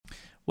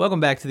Welcome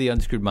back to The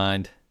Unscrewed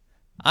Mind.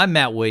 I'm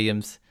Matt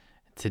Williams.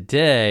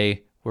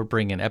 Today, we're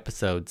bringing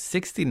episode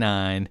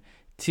 69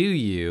 to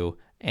you,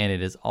 and it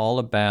is all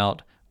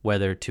about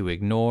whether to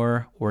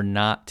ignore or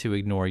not to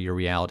ignore your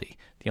reality.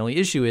 The only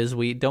issue is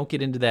we don't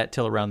get into that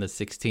till around the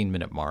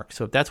 16-minute mark.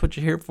 So if that's what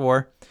you're here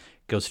for,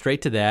 go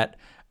straight to that.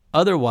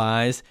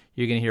 Otherwise,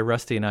 you're going to hear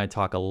Rusty and I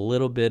talk a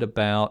little bit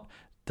about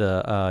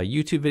the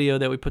YouTube video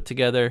that we put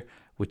together,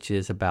 which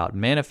is about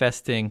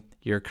manifesting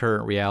your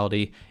current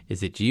reality.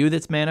 Is it you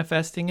that's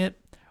manifesting it,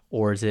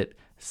 or is it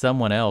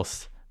someone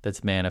else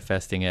that's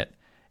manifesting it?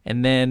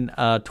 And then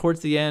towards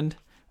the end,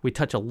 we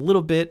touch a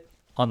little bit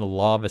on the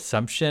law of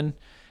assumption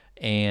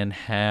and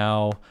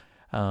how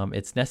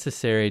it's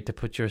necessary to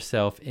put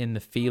yourself in the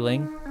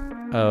feeling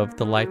of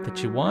the life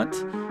that you want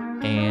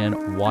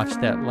and watch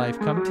that life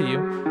come to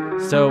you.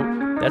 So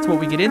that's what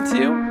we get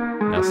into.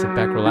 Now sit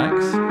back,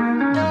 relax,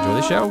 and enjoy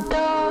the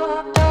show.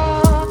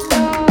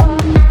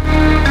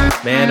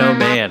 Man, oh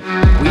man,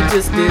 we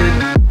just did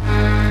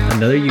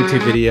another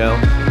YouTube video.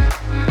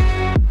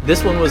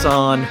 This one was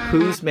on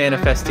who's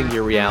manifesting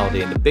your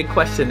reality. And the big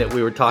question that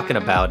we were talking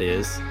about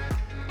is,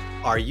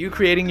 are you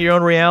creating your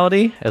own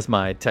reality? As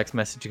my text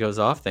message goes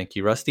off, thank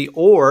you, Rusty.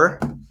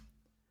 Or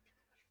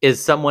is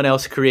someone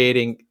else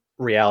creating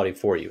reality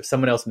for you?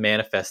 Someone else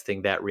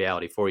manifesting that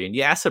reality for you? And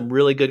you asked some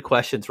really good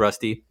questions,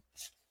 Rusty.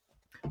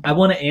 I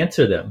want to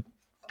answer them.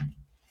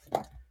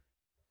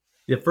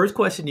 The first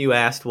question you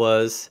asked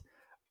was,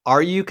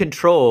 are you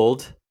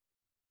controlled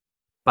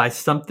by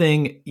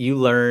something you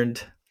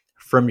learned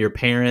from your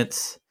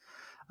parents?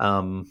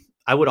 I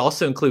would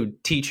also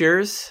include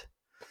teachers,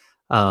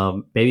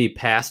 maybe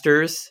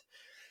pastors,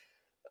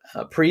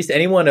 priests,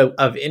 anyone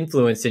of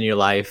influence in your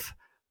life.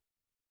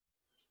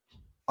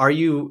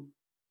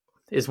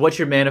 Is what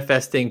you're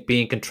manifesting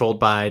being controlled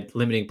by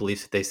limiting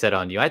beliefs that they set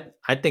on you?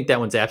 I think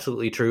that one's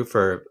absolutely true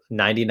for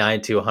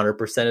 99 to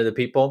 100% of the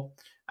people.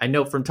 I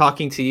know from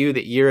talking to you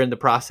that you're in the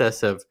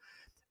process of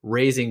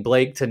raising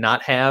Blake to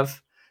not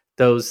have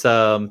those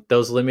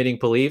limiting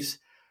beliefs.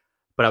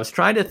 But I was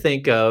trying to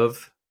think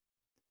of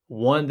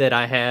one that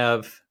I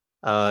have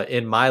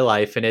in my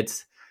life, and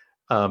it's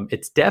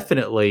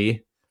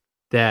definitely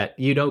that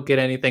you don't get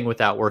anything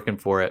without working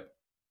for it.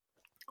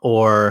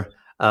 Or,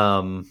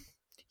 do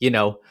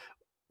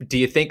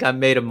you think I'm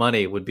made of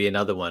money would be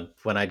another one.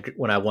 When I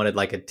wanted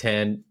like a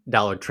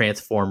 $10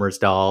 Transformers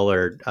doll,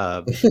 or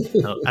I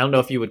don't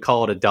know if you would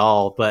call it a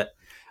doll, but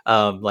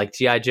like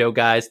G.I. Joe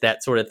guys,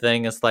 that sort of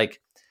thing. It's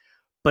like,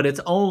 but it's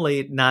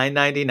only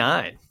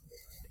 $9.99.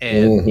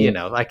 And,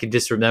 I could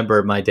just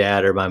remember my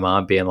dad or my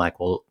mom being like,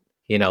 well,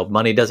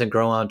 money doesn't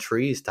grow on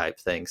trees type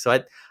thing.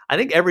 So I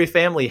think every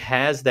family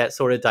has that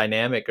sort of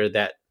dynamic, or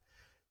that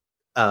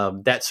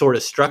sort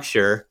of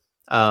structure.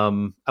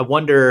 I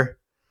wonder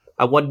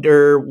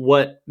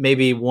what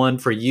maybe one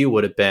for you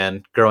would have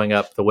been growing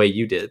up the way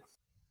you did.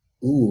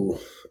 Ooh.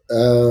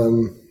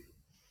 I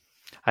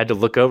had to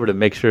look over to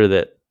make sure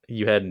that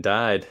you hadn't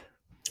died.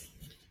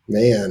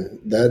 Man,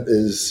 that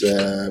is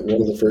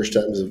one of the first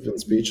times I've been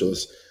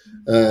speechless.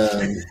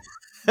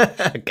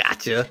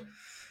 Gotcha.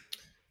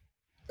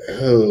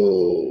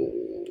 Oh.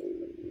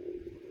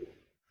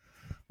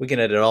 We can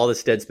edit all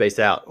this dead space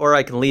out, or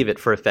I can leave it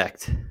for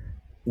effect.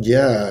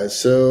 Yeah,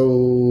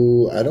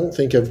 so I don't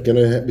think I'm going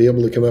to be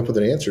able to come up with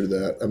an answer to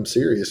that. I'm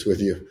serious with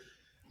you.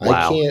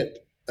 Wow.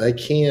 I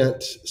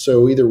can't.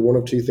 So either one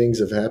of two things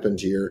have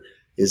happened here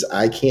is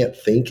I can't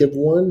think of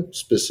one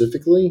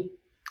specifically,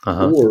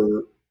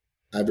 or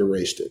I've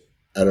erased it.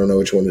 I don't know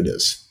which one it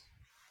is.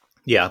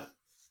 Yeah.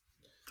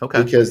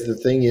 Okay. Because the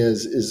thing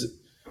is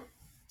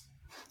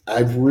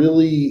I've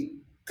really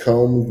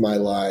combed my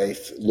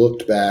life,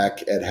 looked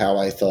back at how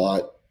I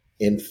thought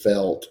and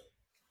felt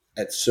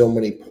at so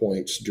many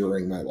points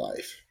during my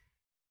life.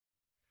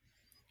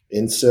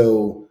 And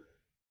so,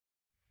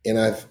 and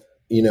I've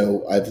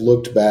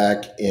looked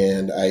back,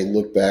 and I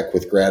look back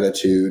with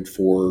gratitude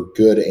for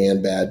good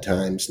and bad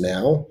times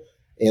now.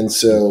 And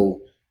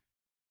so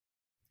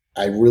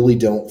I really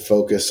don't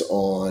focus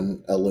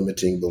on a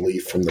limiting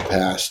belief from the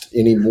past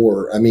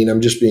anymore. I mean,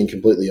 I'm just being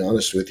completely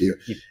honest with you.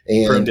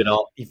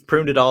 You've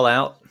pruned it all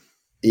out.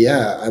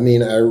 Yeah. I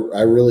mean, I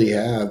really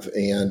have.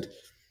 And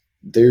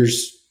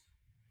there's,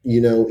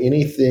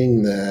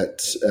 anything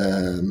that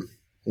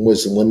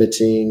was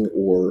limiting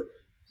or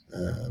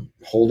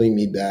holding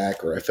me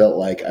back, or I felt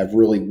like I've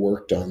really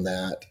worked on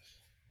that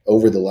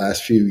over the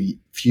last few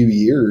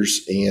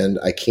years. And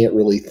I can't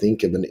really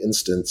think of an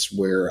instance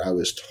where I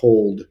was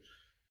told,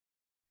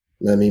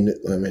 let me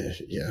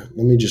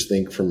just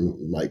think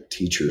from my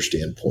teacher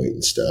standpoint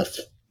and stuff.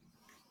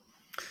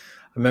 I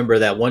remember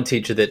that one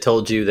teacher that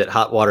told you that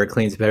hot water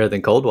cleans better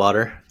than cold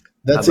water.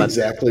 That's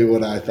exactly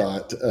what I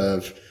thought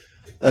of.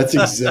 That's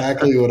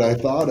exactly what I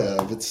thought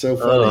of. It's so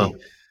funny.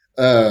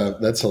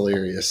 That's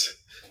hilarious.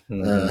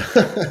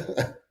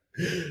 Mm-hmm.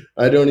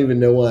 I don't even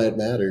know why it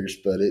matters,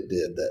 but it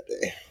did that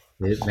day.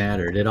 It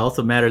mattered. It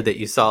also mattered that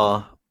you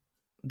saw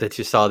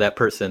that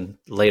person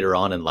later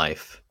on in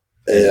life.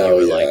 Oh,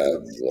 yeah.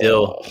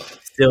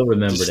 Still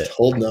remembered Just it.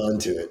 Holding on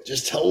to it.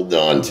 Just hold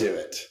on to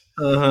it.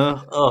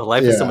 Oh,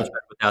 life is so Yeah. much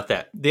better without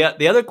that.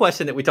 The other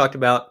question that we talked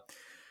about,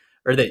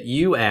 or that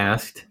you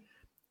asked,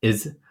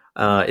 is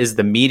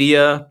the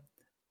media,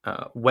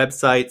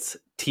 websites,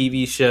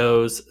 TV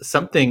shows,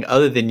 something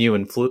other than you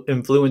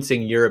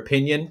influencing your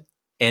opinion,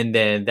 and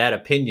then that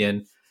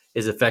opinion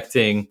is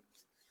affecting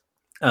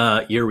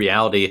your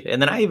reality.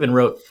 And then I even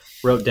wrote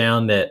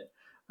down that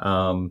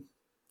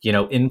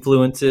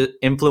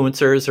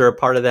influencers are a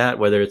part of that,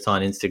 whether it's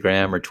on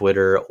Instagram or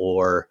Twitter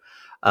or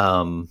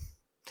um,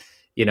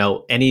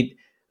 any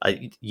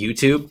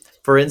YouTube,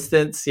 for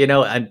instance.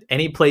 And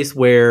any place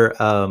where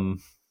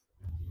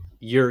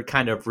you're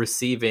kind of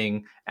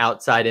receiving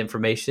outside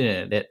information,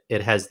 and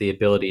it has the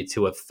ability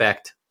to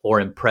affect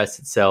or impress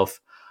itself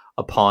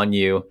upon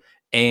you.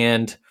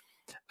 And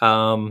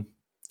um,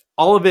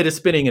 all of it is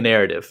spinning a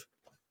narrative.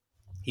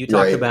 You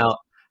talked Right. about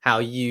how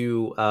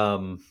you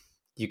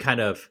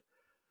kind of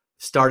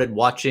started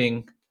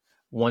watching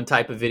one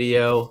type of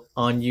video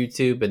on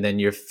YouTube, and then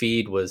your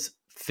feed was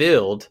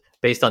filled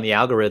based on the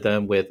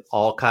algorithm with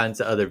all kinds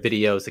of other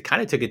videos. It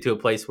kind of took it to a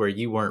place where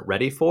you weren't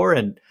ready for.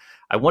 And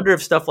I wonder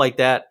if stuff like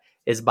that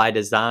is by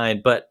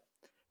design. But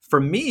for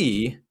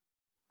me,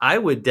 I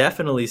would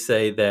definitely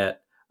say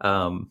that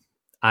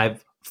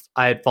I've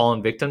I had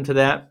fallen victim to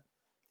that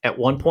at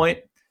one point,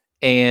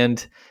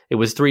 and it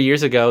was 3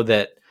 years ago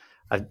that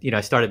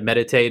I started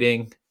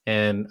meditating,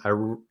 and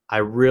I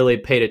really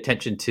paid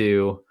attention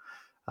to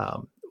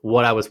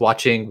what I was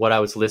watching, what I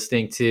was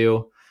listening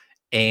to,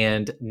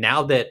 and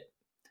now that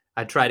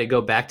I try to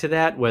go back to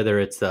that, whether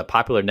it's a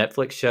popular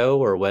Netflix show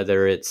or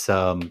whether it's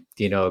a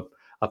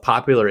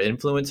popular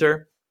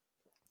influencer,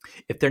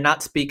 if they're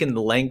not speaking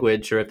the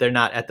language or if they're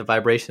not at the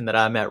vibration that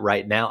I'm at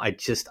right now, I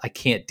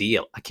can't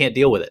deal. I can't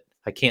deal with it.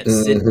 I can't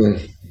sit Hmm.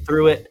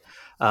 through it.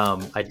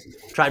 I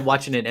tried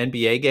watching an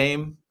NBA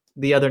game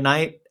the other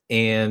night,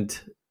 and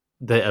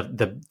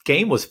the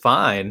game was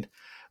fine,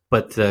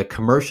 but the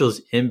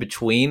commercials in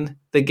between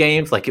the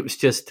games, like, it was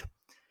just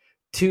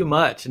too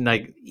much. And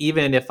like,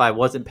 even if I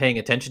wasn't paying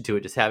attention to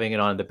it, just having it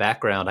on in the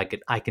background,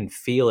 I can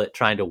feel it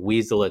trying to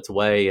weasel its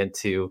way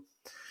into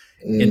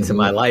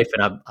my Hmm. life,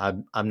 and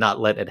I'm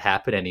not letting it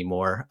happen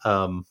anymore.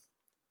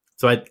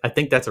 So I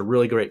think that's a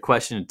really great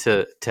question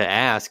to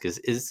ask,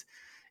 is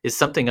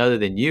something other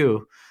than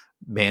you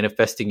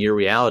manifesting your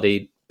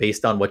reality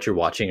based on what you're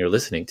watching or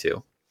listening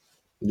to.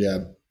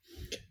 Yeah.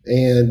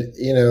 And,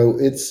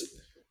 it's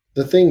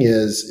the thing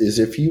is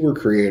if you were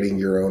creating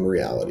your own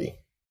reality,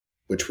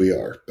 which we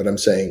are, but I'm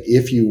saying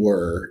if you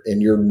were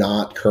and you're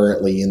not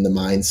currently in the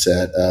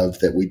mindset of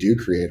that we do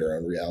create our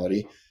own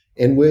reality,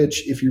 in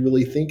which, if you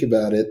really think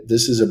about it,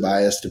 this is a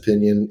biased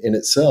opinion in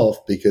itself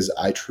because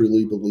I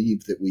truly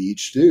believe that we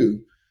each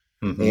do.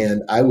 Mm-hmm.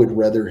 And I would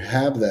rather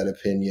have that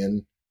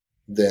opinion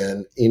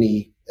than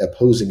any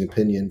opposing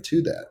opinion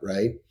to that,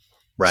 right?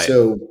 Right.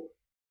 So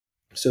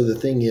the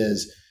thing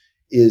is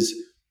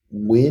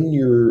when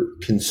you're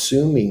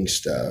consuming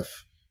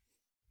stuff,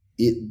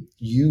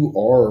 you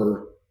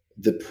are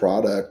the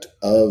product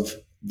of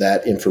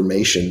that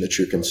information that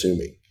you're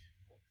consuming.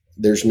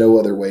 There's no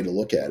other way to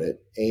look at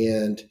it.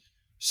 And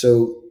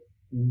so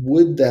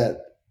would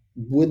that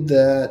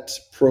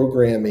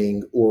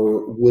programming,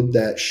 or would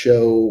that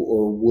show,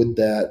 or would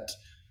that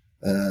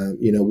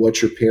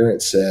what your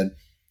parents said,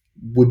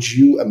 would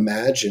you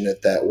imagine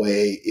it that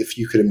way if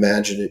you could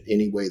imagine it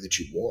any way that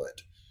you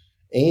want?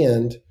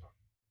 And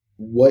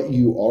what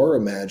you are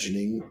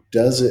imagining,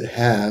 does it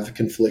have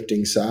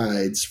conflicting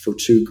sides for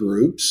two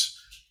groups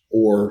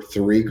or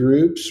three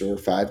groups or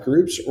five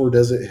groups, or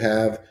does it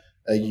have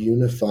a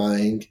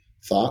unifying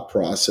thought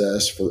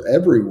process for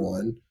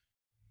everyone?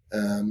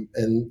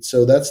 And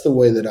so that's the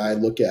way that I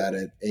look at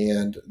it.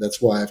 And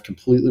that's why I've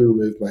completely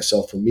removed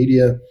myself from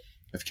media.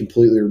 I've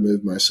completely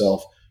removed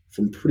myself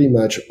from pretty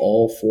much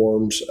all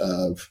forms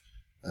of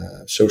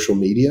social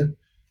media.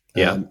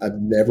 Yeah. I've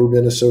never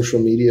been a social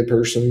media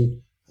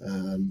person.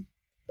 Um,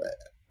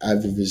 I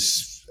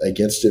was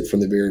against it from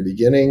the very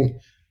beginning.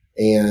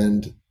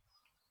 And,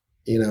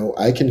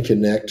 I can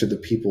connect to the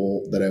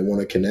people that I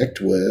want to connect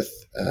with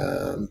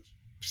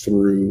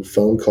through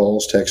phone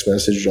calls, text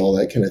messages, all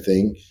that kind of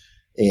thing.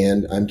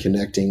 And I'm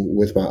connecting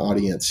with my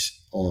audience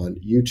on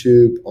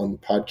YouTube, on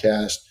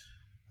podcast,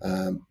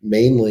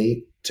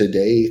 mainly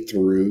today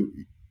through,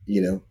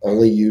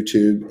 only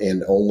YouTube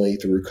and only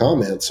through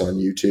comments on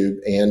YouTube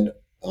and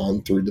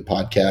on through the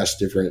podcast,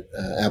 different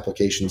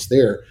applications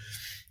there.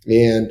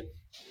 And,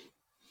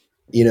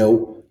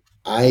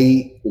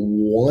 I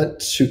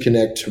want to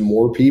connect to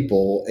more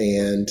people,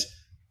 and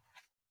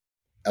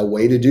a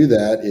way to do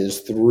that is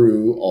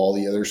through all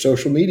the other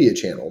social media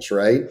channels,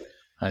 right?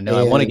 I know.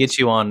 I want to And get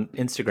you on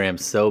Instagram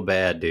so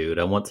bad, dude.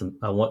 I want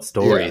yeah,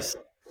 stories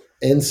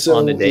and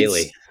on the so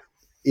daily.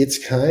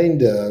 it's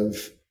kind of,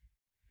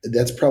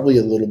 that's probably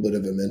a little bit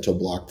of a mental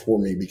block for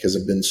me because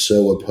I've been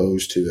so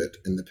opposed to it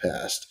in the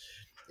past.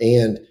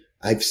 And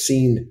I've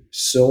seen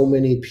so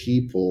many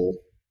people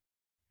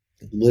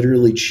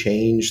literally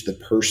change the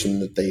person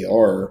that they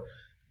are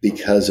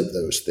because of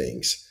those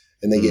things.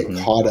 And they get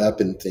Mm-hmm. caught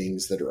up in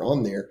things that are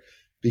on there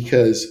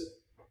because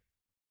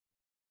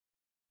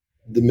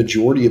the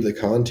majority of the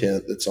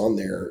content that's on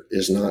there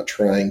is not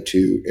trying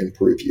to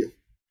improve you.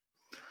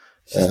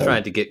 It's just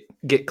trying to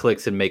get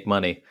clicks and make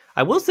money.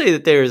 I will say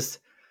that there's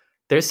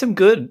some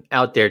good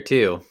out there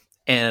too,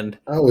 and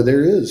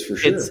there is for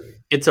sure.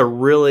 It's a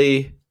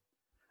really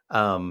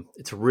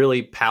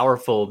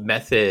powerful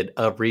method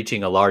of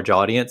reaching a large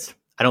audience.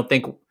 I don't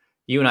think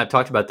you and I've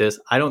talked about this.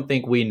 I don't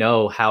think we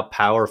know how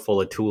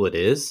powerful a tool it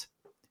is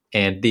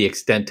and the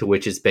extent to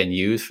which it's been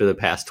used for the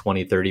past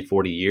 20, 30,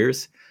 40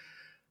 years.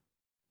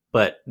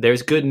 But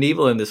there's good and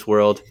evil in this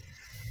world.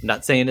 I'm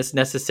not saying it's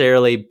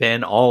necessarily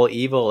been all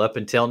evil up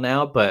until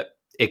now, but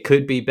it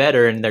could be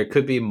better, and there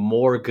could be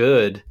more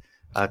good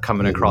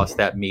coming across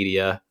that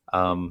media.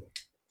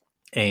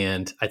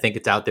 And I think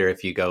it's out there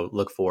if you go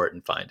look for it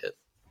and find it.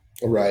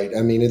 Right.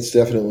 I mean, it's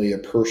definitely a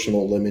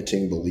personal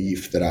limiting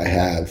belief that I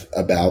have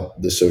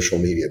about the social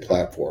media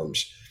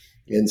platforms.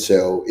 And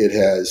so it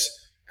has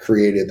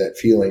created that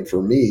feeling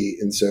for me.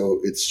 And so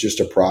it's just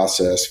a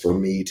process for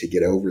me to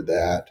get over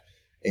that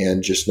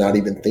and just not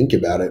even think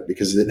about it,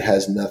 because it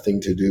has nothing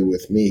to do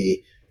with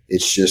me.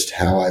 It's just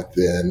how I've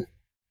been,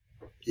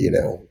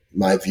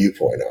 my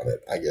viewpoint on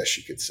it, I guess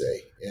you could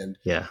say. And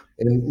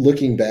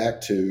looking back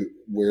to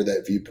where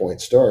that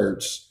viewpoint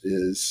starts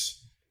is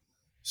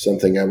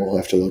something I will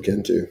have to look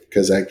into,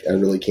 because I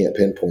really can't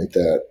pinpoint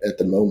that at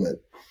the moment.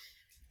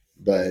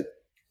 But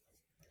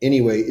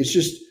anyway, it's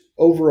just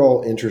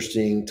overall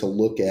interesting to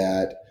look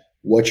at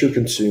what you're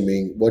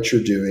consuming, what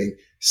you're doing,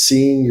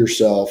 seeing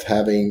yourself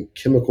having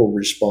chemical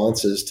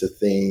responses to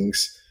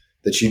things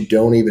that you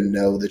don't even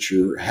know that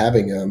you're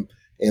having them,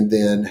 and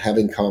then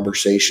having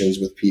conversations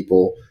with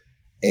people,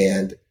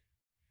 and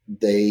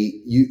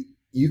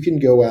you can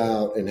go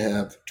out and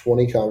have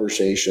 20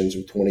 conversations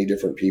with 20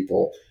 different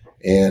people,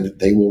 and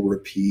they will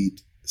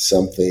repeat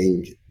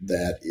something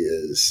that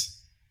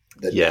is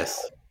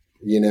yes,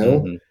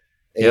 mm-hmm.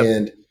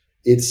 And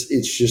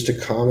it's just a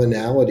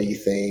commonality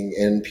thing,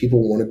 and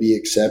people want to be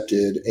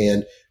accepted,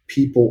 and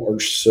people are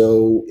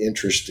so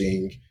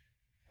interesting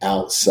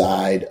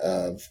outside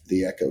of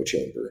the echo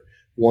chamber.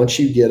 Once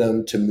you get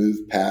them to move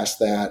past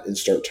that and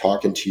start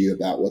talking to you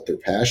about what they're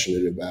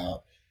passionate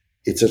about,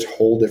 it's a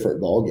whole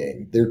different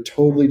ballgame. They're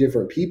totally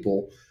different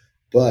people,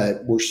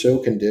 but we're so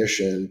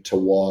conditioned to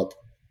walk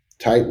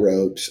tight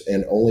ropes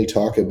and only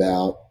talk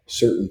about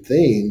certain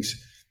things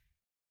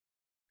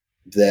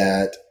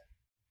that,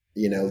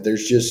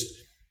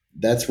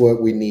 that's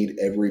what we need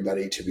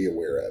everybody to be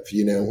aware of.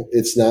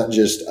 It's not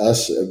just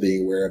us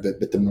being aware of it,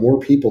 but the more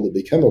people that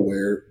become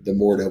aware, the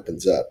more it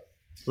opens up.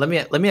 Let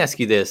me ask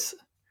you this.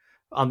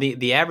 On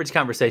the average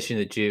conversation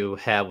that you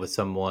have with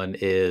someone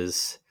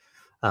is,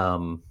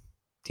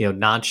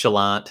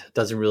 nonchalant,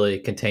 doesn't really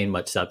contain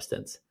much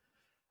substance.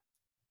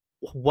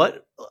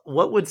 What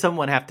would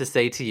someone have to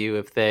say to you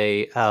if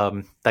they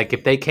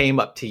if they came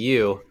up to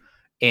you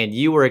and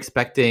you were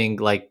expecting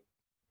like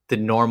the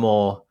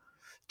normal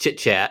chit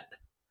chat,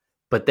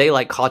 but they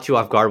like caught you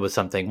off guard with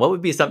something? What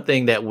would be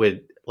something that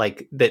would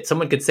that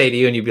someone could say to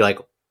you and you'd be like,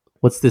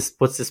 what's this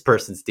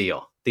person's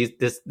deal?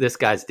 This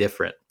guy's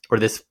different, or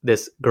this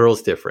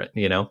girl's different,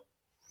 Like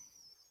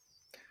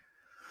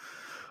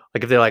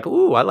if they're like,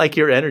 ooh, I like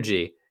your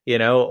energy,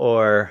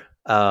 or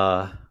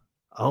oh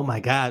my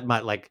God,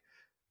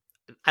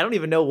 I don't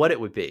even know what it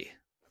would be.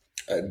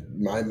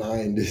 My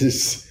mind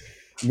is,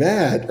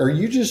 Matt, are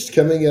you just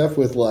coming up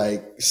with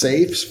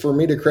safes for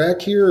me to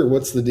crack here, or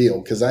what's the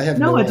deal? Because I have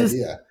no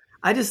idea.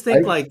 I just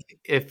think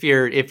if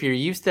you're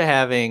used to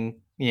having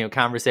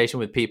conversation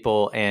with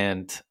people,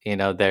 and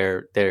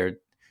they're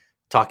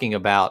talking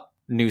about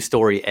news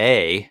story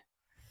A,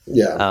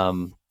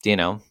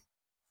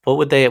 what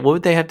would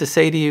they have to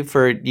say to you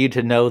for you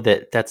to know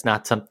that that's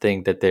not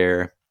something that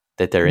they're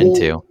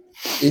into?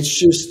 It's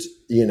just,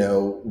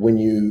 when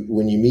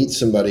you meet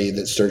somebody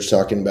that starts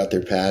talking about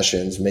their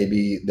passions,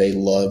 maybe they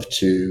love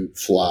to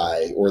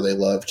fly, or they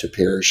love to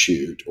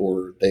parachute,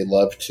 or they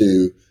love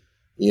to,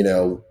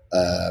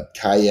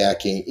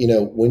 kayaking.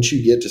 Once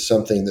you get to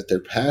something that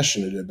they're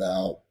passionate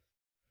about,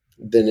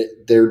 then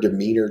their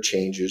demeanor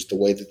changes. The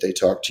way that they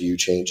talk to you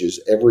changes.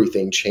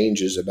 Everything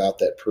changes about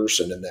that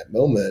person in that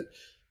moment,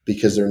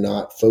 because they're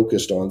not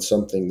focused on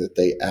something that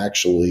they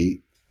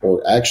actually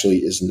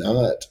is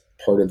not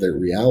part of their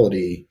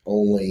reality,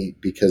 only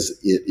because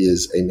it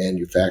is a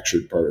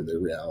manufactured part of their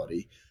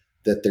reality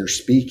that they're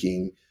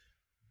speaking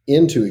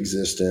into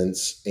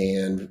existence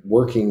and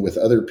working with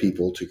other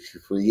people to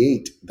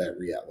create that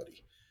reality.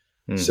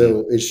 Mm-hmm.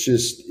 So it's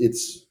just,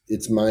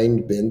 it's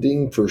mind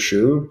bending for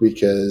sure,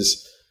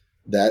 because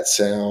that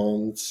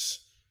sounds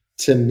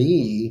to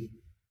me,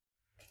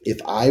 if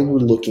I were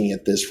looking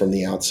at this from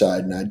the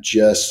outside and I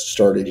just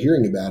started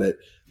hearing about it,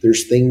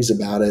 there's things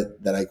about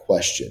it that I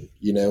question,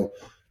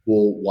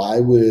 well, why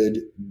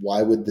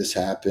would this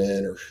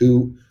happen? Or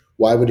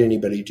why would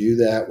anybody do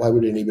that? Why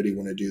would anybody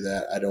want to do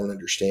that? I don't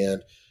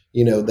understand.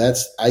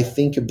 I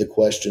think of the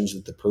questions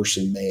that the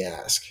person may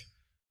ask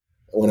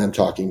when I'm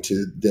talking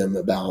to them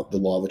about the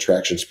law of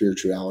attraction,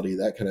 spirituality,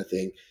 that kind of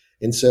thing.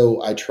 And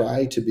so I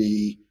try to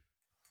be,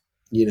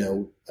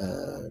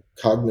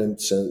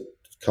 cognizant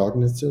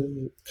cognitive,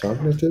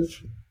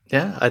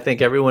 Yeah, I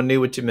think everyone knew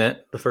what you meant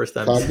the first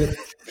time.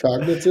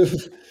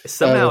 cognitive.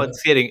 Somehow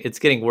it's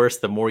getting worse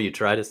the more you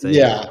try to say it.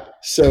 Yeah.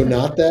 So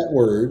not that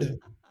word.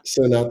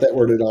 So not that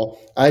word at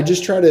all. I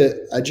just try to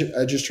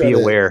Be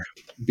aware.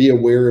 be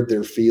aware of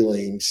their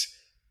feelings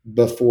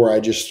before I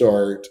just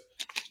start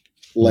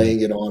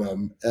laying it on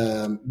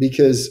them,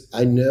 because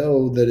I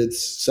know that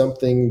it's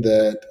something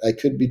that I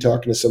could be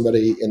talking to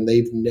somebody and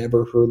they've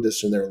never heard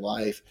this in their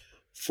life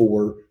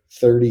for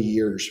 30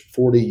 years,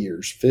 40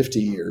 years, 50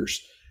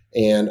 years.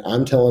 And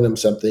I'm telling them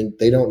something,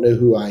 they don't know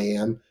who I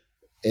am.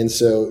 And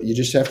so you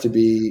just have to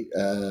be,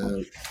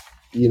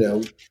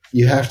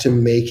 you have to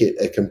make it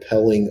a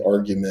compelling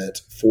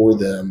argument for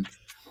them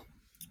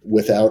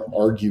without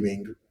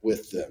arguing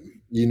with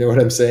them. You know what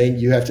I'm saying?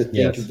 You have to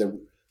think of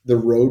the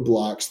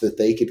roadblocks that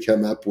they could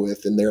come up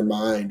with in their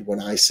mind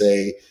when I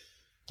say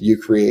you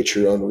create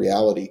your own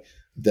reality,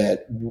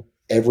 that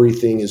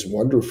everything is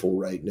wonderful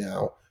right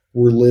now.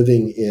 We're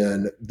living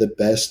in the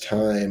best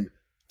time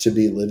to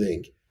be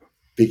living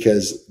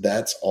because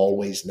that's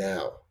always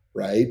now,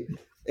 right?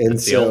 And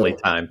it's the only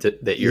time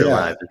that you're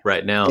alive is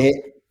right now.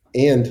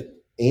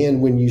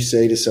 And when you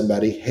say to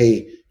somebody,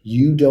 hey,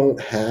 you don't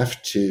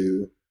have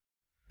to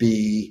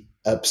be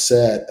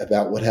upset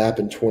about what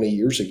happened 20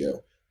 years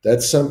ago.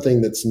 That's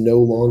something that's no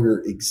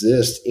longer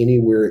exists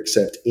anywhere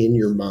except in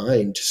your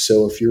mind.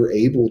 So if you're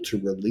able to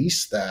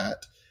release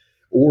that,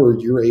 or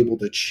you're able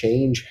to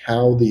change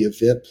how the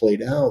event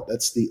played out,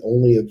 that's the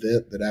only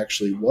event that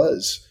actually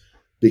was,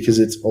 because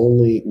it's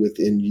only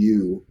within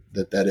you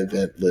that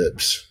event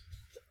lives.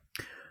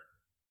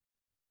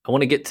 I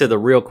want to get to the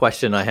real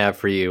question I have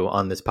for you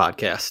on this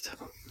podcast.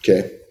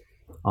 Okay.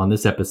 On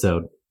this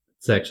episode.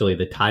 It's actually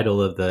the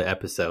title of the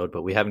episode,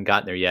 but we haven't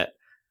gotten there yet.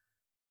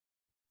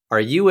 Are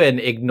you an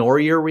ignore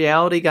your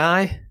reality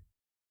guy?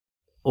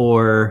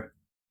 Or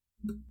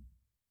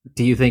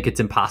do you think it's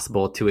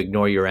impossible to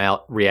ignore your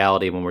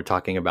reality when we're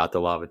talking about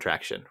the law of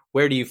attraction?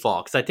 Where do you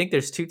fall? Because I think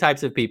there's two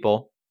types of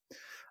people.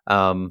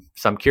 So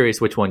I'm curious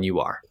which one you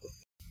are.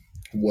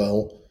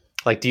 Well,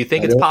 do you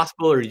think it's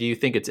possible, or do you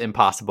think it's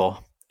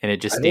impossible and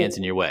it just stands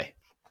in your way?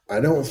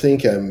 I don't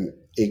think I'm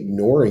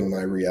ignoring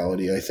my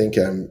reality. I think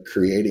I'm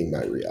creating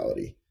my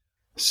reality.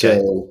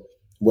 So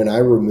when I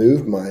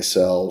remove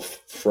myself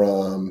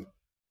from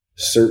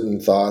certain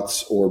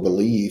thoughts or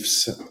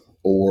beliefs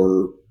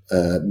or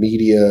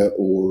media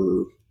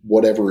or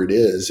whatever it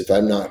is, if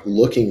I'm not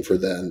looking for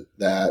then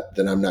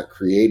I'm not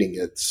creating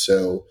it.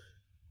 So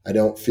I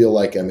don't feel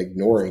like I'm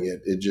ignoring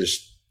it. It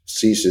just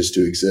ceases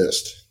to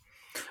exist.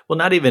 Well,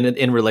 not even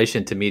in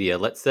relation to media.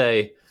 Let's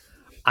say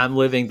I'm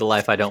living the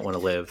life I don't want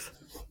to live.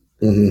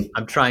 Mm-hmm.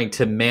 I'm trying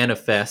to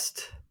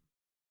manifest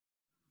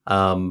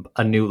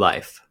a new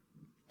life.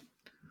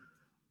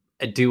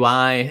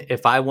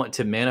 If I want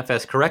to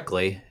manifest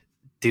correctly,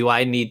 do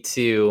I need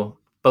to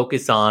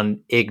focus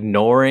on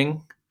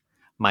ignoring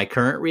my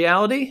current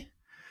reality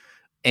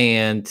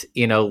and,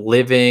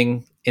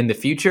 living in the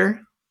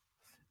future?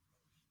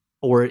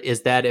 Or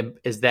is that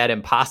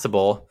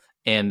impossible?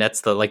 And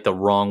that's the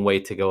wrong way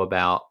to go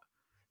about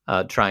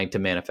trying to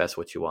manifest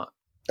what you want.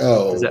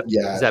 Oh,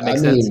 does that make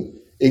sense? mean,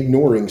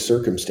 ignoring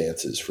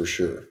circumstances for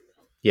sure.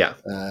 Yeah.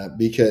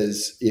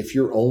 Because if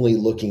you're only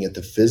looking at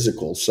the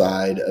physical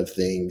side of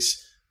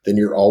things, then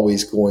you're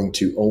always going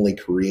to only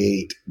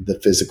create the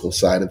physical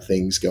side of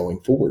things going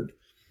forward.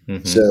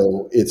 Mm-hmm.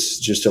 So it's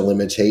just a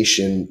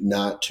limitation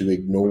not to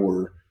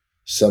ignore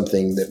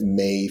something that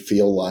may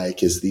feel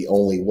like is the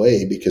only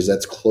way, because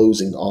that's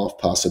closing off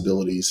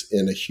possibilities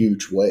in a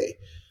huge way.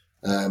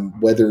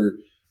 Whether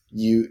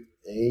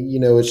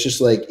it's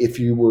just like if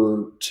you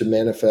were to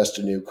manifest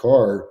a new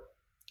car,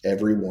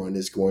 everyone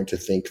is going to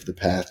think of the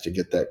path to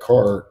get that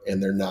car,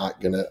 and they're not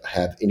going to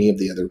have any of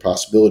the other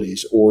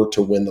possibilities. Or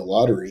to win the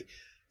lottery.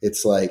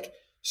 It's like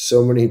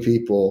so many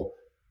people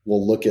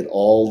will look at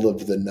all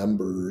of the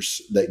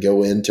numbers that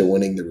go into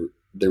winning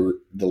the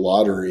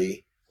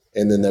lottery,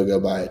 and then they'll go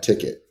buy a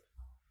ticket.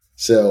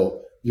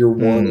 So your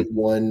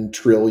 1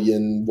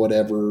 trillion,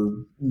 whatever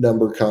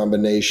number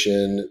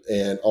combination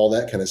and all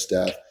that kind of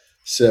stuff.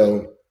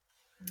 So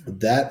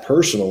that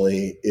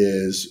personally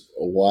is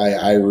why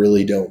I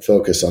really don't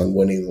focus on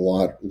winning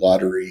the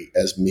lottery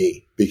as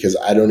me, because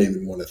I don't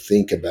even want to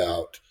think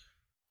about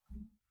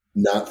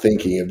not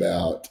thinking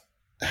about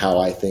how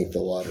I think the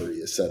lottery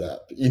is set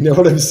up. You know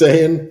what I'm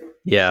saying?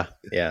 Yeah.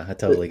 Yeah. I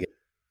totally get it.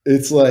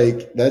 It's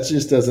like, that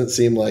just doesn't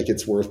seem like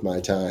it's worth my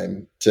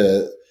time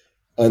to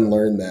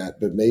unlearn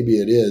that, but maybe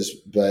it is.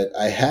 But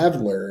I have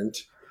learned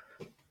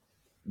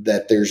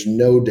that there's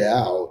no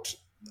doubt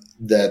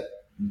that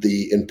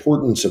the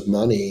importance of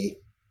money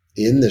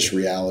in this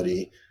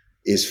reality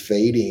is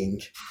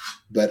fading,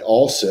 but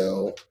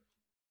also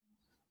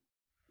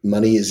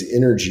money is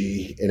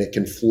energy, and it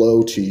can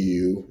flow to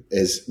you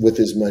with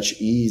as much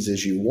ease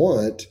as you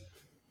want,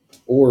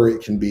 or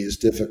it can be as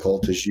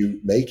difficult as you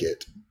make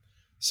it.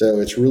 So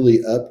it's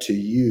really up to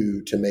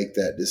you to make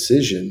that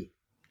decision.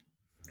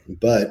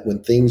 But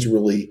when things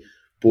really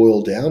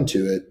boil down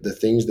to it, the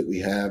things that we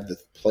have, the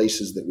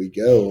places that we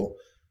go,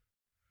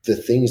 the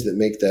things that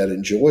make that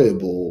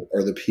enjoyable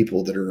are the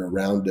people that are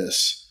around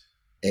us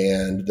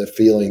and the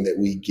feeling that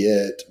we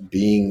get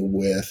being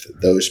with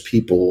those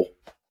people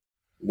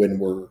when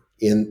we're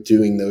in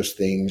doing those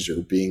things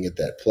or being at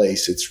that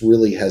place. It's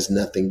really has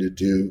nothing to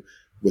do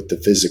with the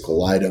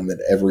physical item and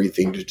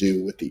everything to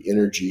do with the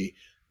energy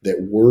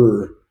that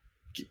we're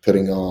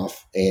putting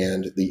off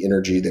and the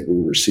energy that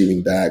we're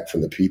receiving back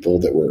from the people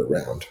that we're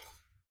around.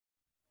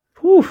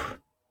 Whew.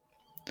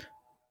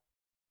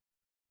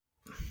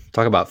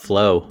 Talk about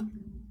flow.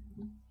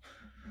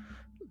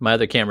 My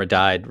other camera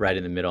died right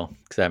in the middle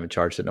because I haven't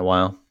charged it in a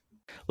while.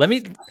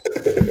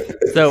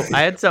 So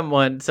I had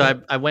someone,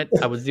 I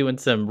was doing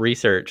some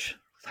research,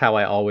 how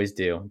I always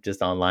do,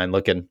 just online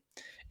looking.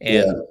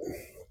 And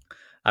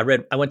I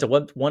went to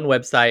one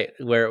website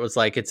where it was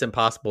like, it's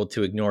impossible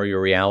to ignore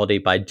your reality.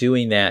 By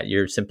doing that,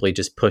 you're simply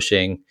just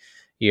pushing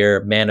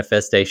your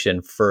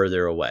manifestation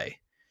further away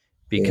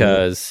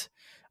because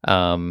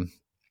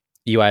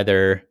you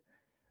either,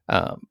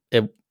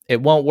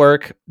 it won't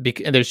work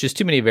because there's just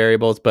too many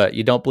variables, but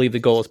you don't believe the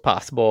goal is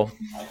possible.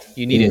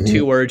 You need it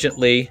too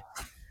urgently.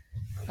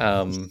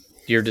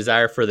 Your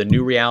desire for the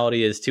new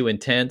reality is too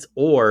intense,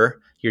 or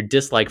your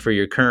dislike for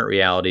your current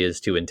reality is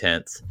too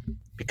intense.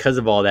 Because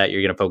of all that,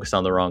 you're going to focus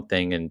on the wrong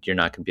thing and you're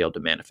not going to be able to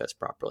manifest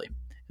properly. And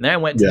then I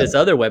went to this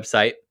other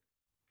website,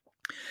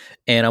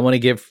 and I want to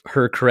give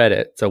her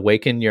credit. It's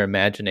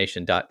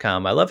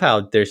awakenyourimagination.com. I love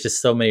how there's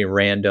just so many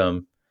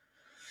random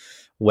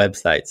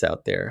websites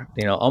out there,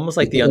 almost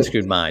like the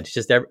Unscrewed Mind. It's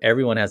just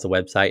everyone has a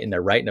website and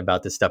they're writing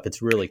about this stuff.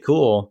 It's really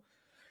cool.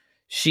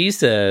 She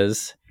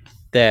says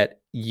that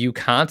you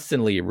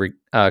constantly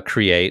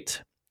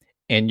create,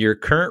 and your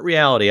current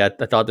reality, I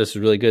thought this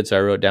was really good, so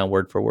I wrote down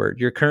word for word.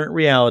 Your current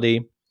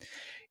reality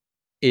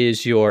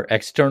is your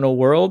external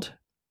world.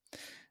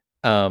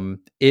 It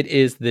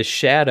is the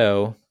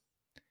shadow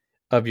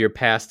of your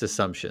past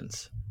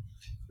assumptions.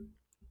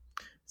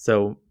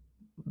 So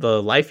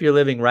the life you're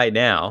living right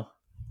now,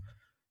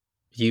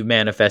 you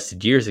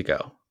manifested years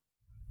ago.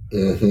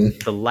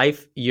 The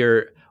life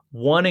you're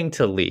wanting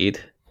to lead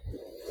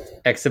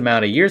X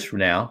amount of years from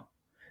now,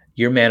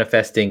 you're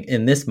manifesting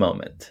in this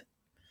moment.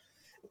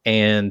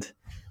 And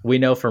we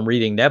know from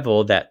reading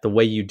Neville that the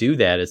way you do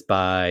that is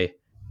by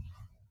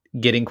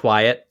getting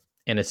quiet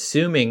and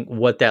assuming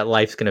what that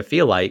life's going to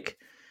feel like,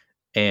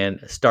 and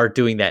start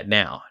doing that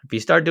now. If you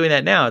start doing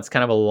that now, it's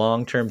kind of a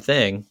long-term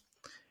thing,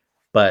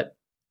 but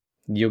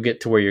you'll get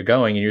to where you're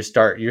going, and you're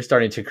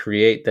starting to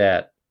create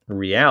that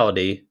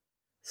reality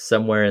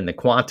somewhere in the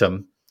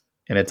quantum,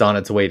 and it's on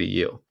its way to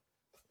you.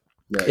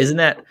 Right. Isn't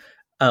that?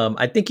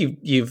 I think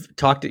you've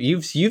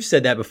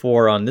said that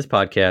before on this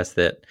podcast,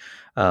 that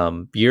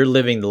you're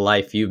living the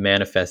life you've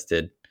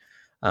manifested,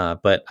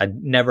 but I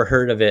never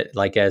heard of it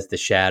like as the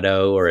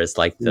shadow or as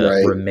like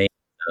the remains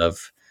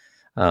of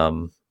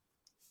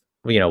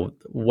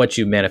what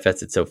you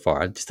manifested so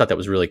far. I just thought that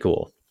was really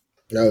cool.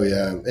 Oh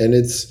yeah, and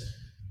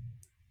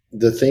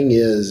the thing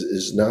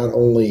is not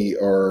only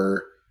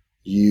are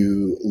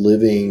you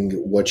living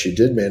what you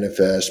did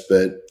manifest,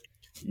 but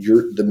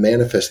the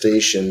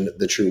manifestation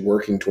that you're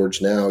working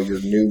towards now, your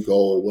new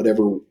goal,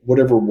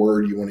 whatever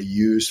word you want to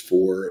use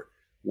for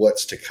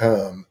what's to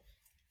come,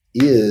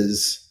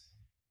 is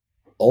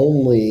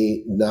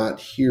only not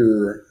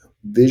here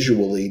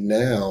visually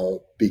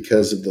now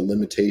because of the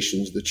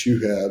limitations that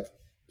you have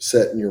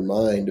set in your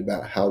mind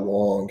about how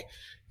long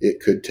it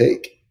could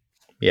take.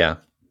 Yeah.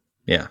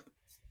 Yeah.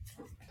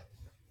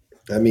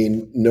 I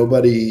mean,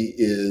 nobody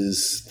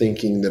is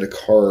thinking that a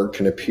car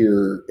can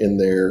appear in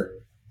their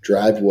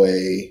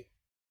driveway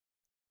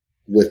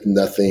with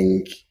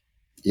nothing,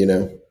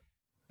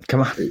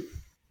 Come on.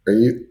 Are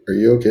you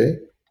okay?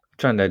 I'm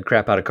trying to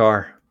crap out a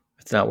car.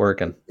 It's not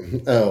working.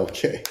 Oh,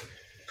 okay.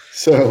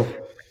 So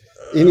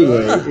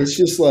anyway, it's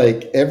just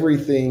like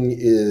everything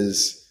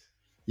is,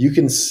 you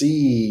can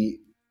see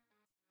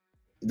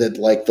that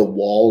like the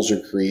walls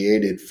are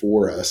created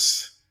for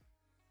us,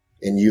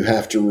 and you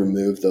have to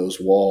remove those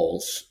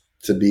walls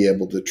to be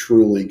able to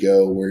truly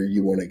go where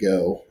you want to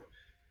go.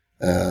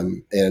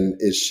 And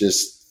it's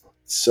just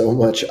so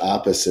much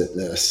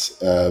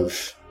oppositeness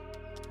of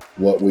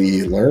what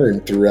we learn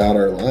throughout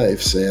our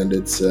lives. And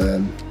it's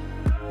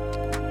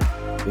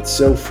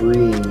so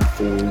freeing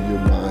for your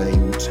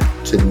mind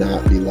to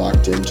not be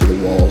locked into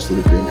the walls that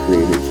have been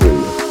created for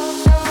you.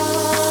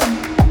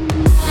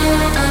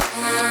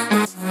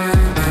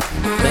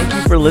 Thank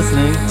you for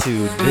listening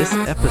to this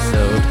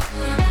episode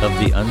of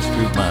The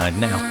Unscrewed Mind.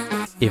 Now,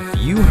 if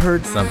you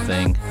heard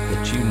something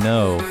that you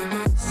know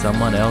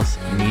someone else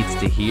needs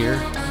to hear,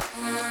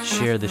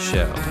 share the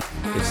show.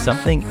 If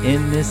something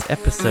in this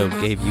episode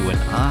gave you an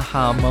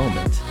aha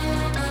moment,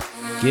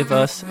 give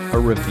us a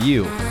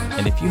review.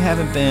 And if you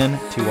haven't been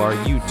to our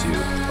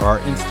YouTube or our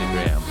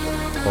Instagram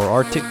or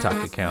our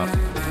TikTok account,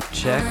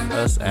 check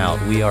us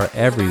out. We are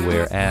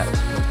everywhere at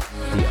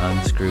The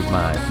Unscrewed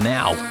Mind.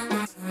 Now,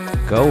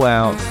 go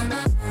out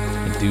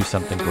and do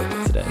something great.